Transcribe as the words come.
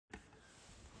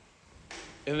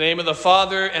In the name of the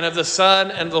Father, and of the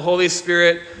Son, and of the Holy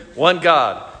Spirit, one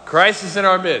God. Christ is in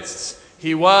our midst.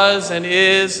 He was, and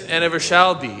is, and ever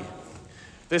shall be.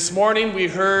 This morning we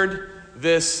heard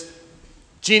this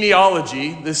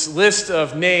genealogy, this list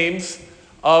of names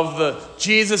of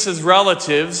Jesus'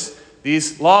 relatives,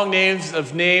 these long names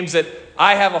of names that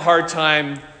I have a hard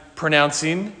time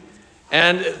pronouncing.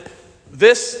 And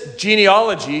this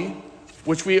genealogy,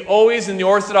 which we always in the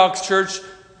Orthodox Church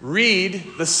read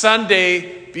the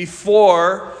Sunday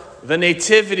before the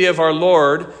Nativity of our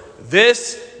Lord,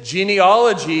 this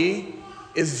genealogy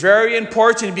is very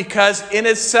important because in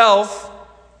itself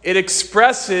it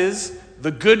expresses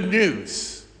the good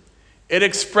news. It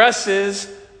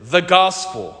expresses the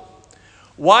gospel.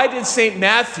 Why did St.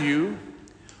 Matthew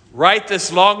write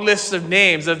this long list of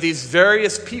names of these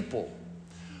various people?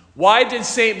 Why did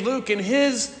St. Luke in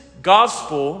his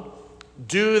gospel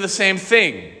do the same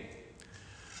thing?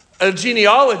 A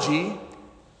genealogy,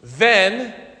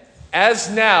 then,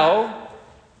 as now,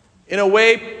 in a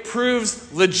way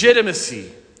proves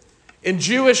legitimacy. In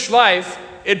Jewish life,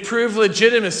 it proved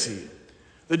legitimacy.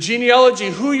 The genealogy,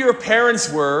 who your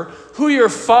parents were, who your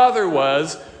father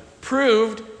was,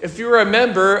 proved if you were a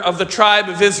member of the tribe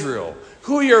of Israel.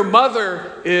 Who your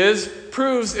mother is,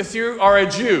 proves if you are a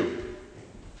Jew.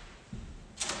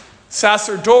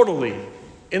 Sacerdotally,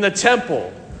 in the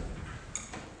temple,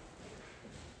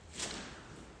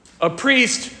 a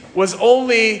priest was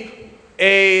only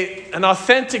an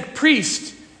authentic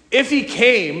priest if he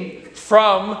came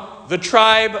from the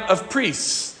tribe of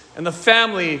priests and the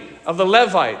family of the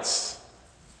Levites.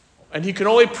 And he could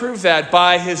only prove that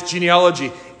by his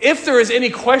genealogy. If there is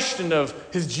any question of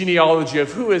his genealogy,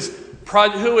 of who his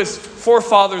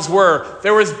forefathers were,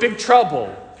 there was big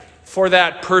trouble for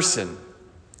that person.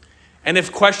 And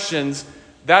if questions,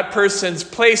 that person's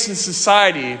place in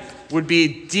society would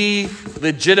be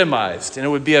delegitimized, and it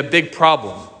would be a big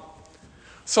problem.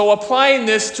 So applying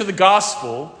this to the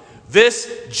gospel, this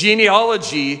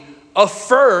genealogy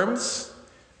affirms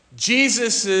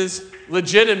Jesus'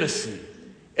 legitimacy.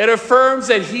 It affirms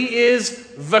that he is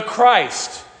the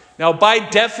Christ. Now, by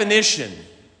definition,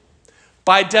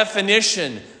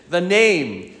 the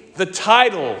name, the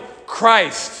title,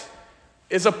 Christ,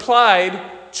 is applied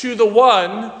to the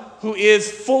one who is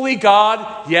fully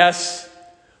God, yes,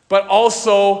 but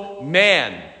also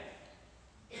man.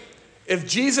 If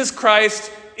Jesus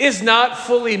Christ is not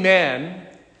fully man,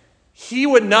 he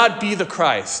would not be the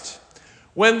Christ.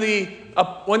 When the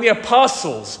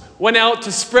apostles went out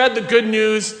to spread the good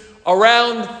news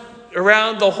around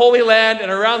the Holy Land and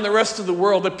around the rest of the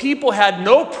world, the people had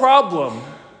no problem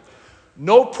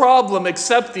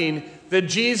accepting that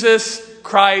Jesus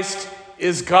Christ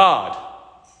is God.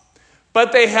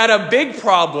 But they had a big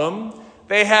problem.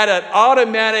 They had an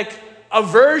automatic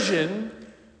aversion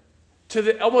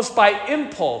to almost by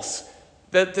impulse,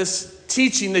 that this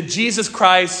teaching that Jesus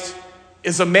Christ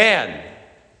is a man.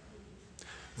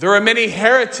 There are many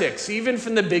heretics, even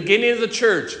from the beginning of the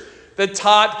church, that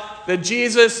taught that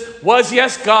Jesus was,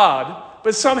 yes, God,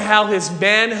 but somehow his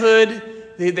manhood,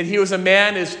 that he was a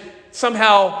man, is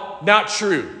somehow not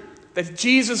true. That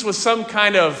Jesus was some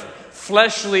kind of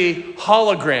fleshly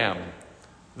hologram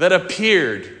that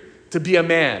appeared to be a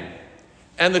man.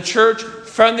 And the church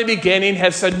from the beginning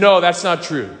has said, no, that's not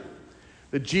true.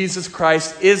 That Jesus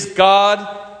Christ is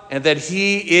God and that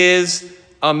he is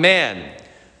a man.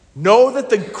 Know that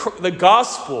the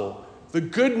gospel, the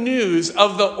good news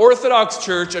of the Orthodox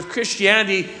Church of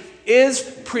Christianity is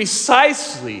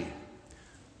precisely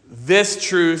this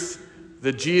truth,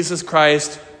 that Jesus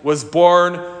Christ was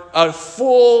born a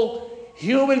full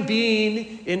human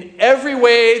being in every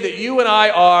way that you and I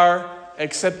are,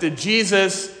 except that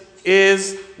Jesus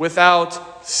is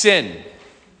without sin.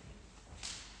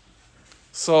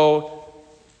 So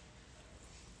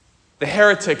the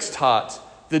heretics taught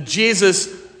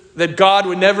that God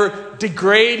would never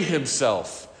degrade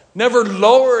himself, never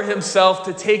lower himself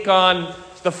to take on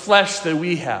the flesh that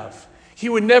we have. He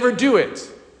would never do it.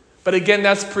 But again,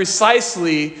 that's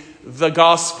precisely the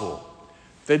gospel.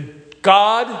 That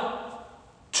God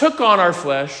took on our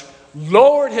flesh,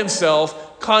 lowered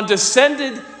himself,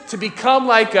 condescended to become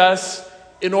like us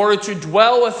in order to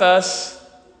dwell with us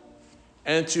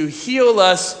and to heal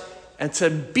us and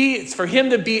for him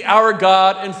to be our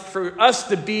God and for us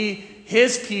to be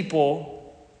his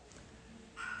people.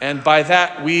 And by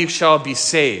that we shall be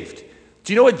saved.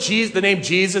 Do you know what the name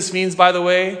Jesus means, by the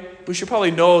way? We should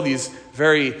probably know these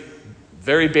very,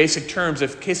 very basic terms in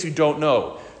case you don't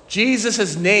know.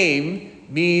 Jesus' name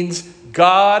means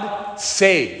God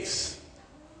saves.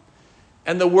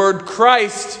 And the word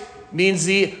Christ means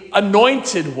the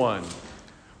anointed one.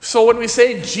 So when we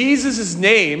say Jesus'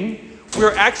 name,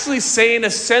 we're actually saying a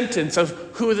sentence of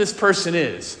who this person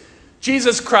is.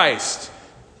 Jesus Christ,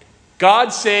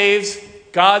 God saves,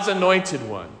 God's anointed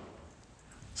one.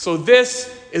 So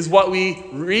this is what we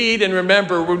read and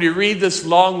remember when we read this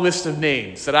long list of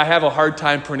names, that I have a hard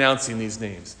time pronouncing these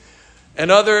names.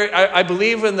 And I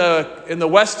believe in the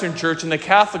Western Church, in the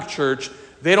Catholic Church,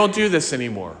 they don't do this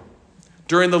anymore,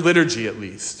 during the liturgy at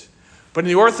least. But in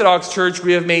the Orthodox Church,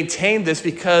 we have maintained this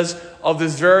because of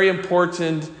this very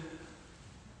important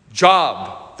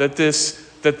job that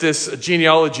this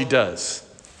genealogy does.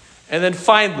 And then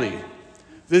finally,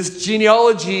 this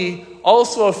genealogy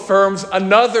also affirms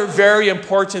another very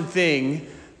important thing,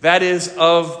 that is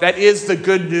the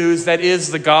good news, that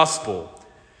is the gospel.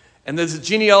 And this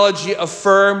genealogy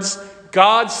affirms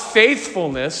God's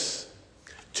faithfulness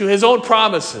to his own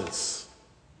promises.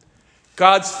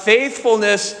 God's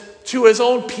faithfulness to his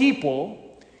own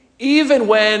people, even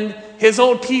when his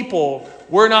own people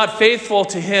were not faithful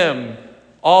to him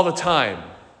all the time.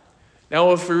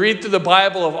 Now, if we read through the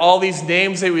Bible of all these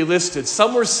names that we listed,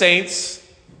 some were saints,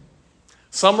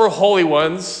 some were holy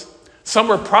ones, some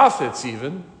were prophets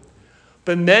even,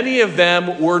 but many of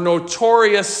them were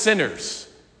notorious sinners,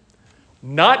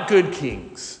 not good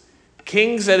kings.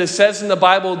 Kings that it says in the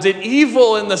Bible did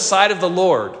evil in the sight of the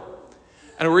Lord,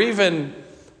 and were even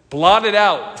blotted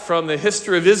out from the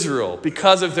history of Israel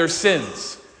because of their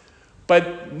sins.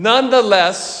 But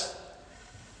nonetheless,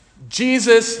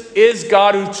 Jesus is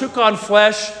God who took on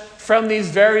flesh from these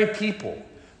very people.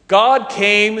 God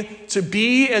came to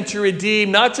be and to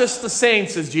redeem not just the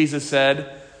saints, as Jesus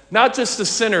said, not just the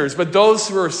sinners, but those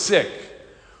who are sick.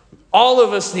 All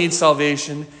of us need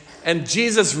salvation, and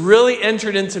Jesus really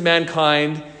entered into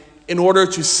mankind in order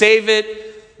to save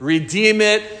it, redeem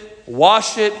it,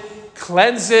 wash it,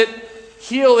 cleanse it,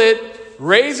 heal it,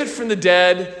 raise it from the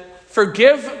dead,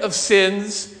 forgive of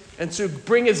sins, and to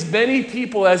bring as many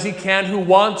people as he can who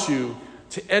want to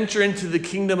enter into the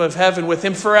kingdom of heaven with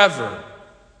him forever.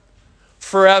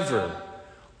 Forever.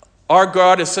 Our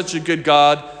God is such a good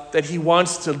God that he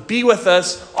wants to be with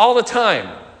us all the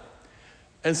time.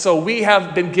 And so we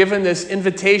have been given this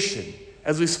invitation,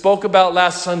 as we spoke about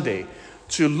last Sunday,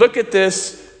 to look at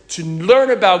this, to learn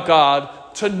about God,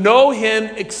 to know him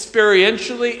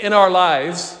experientially in our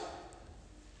lives,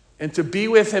 and to be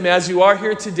with him as you are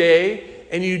here today,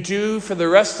 and you do for the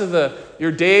rest of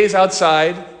your days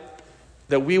outside,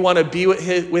 that we want to be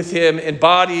with him in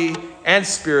body and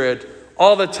spirit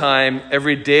all the time,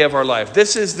 every day of our life.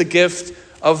 This is the gift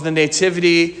of the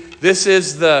Nativity. This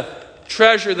is the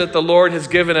treasure that the Lord has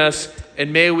given us,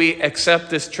 and may we accept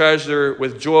this treasure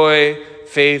with joy,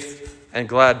 faith, and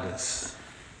gladness.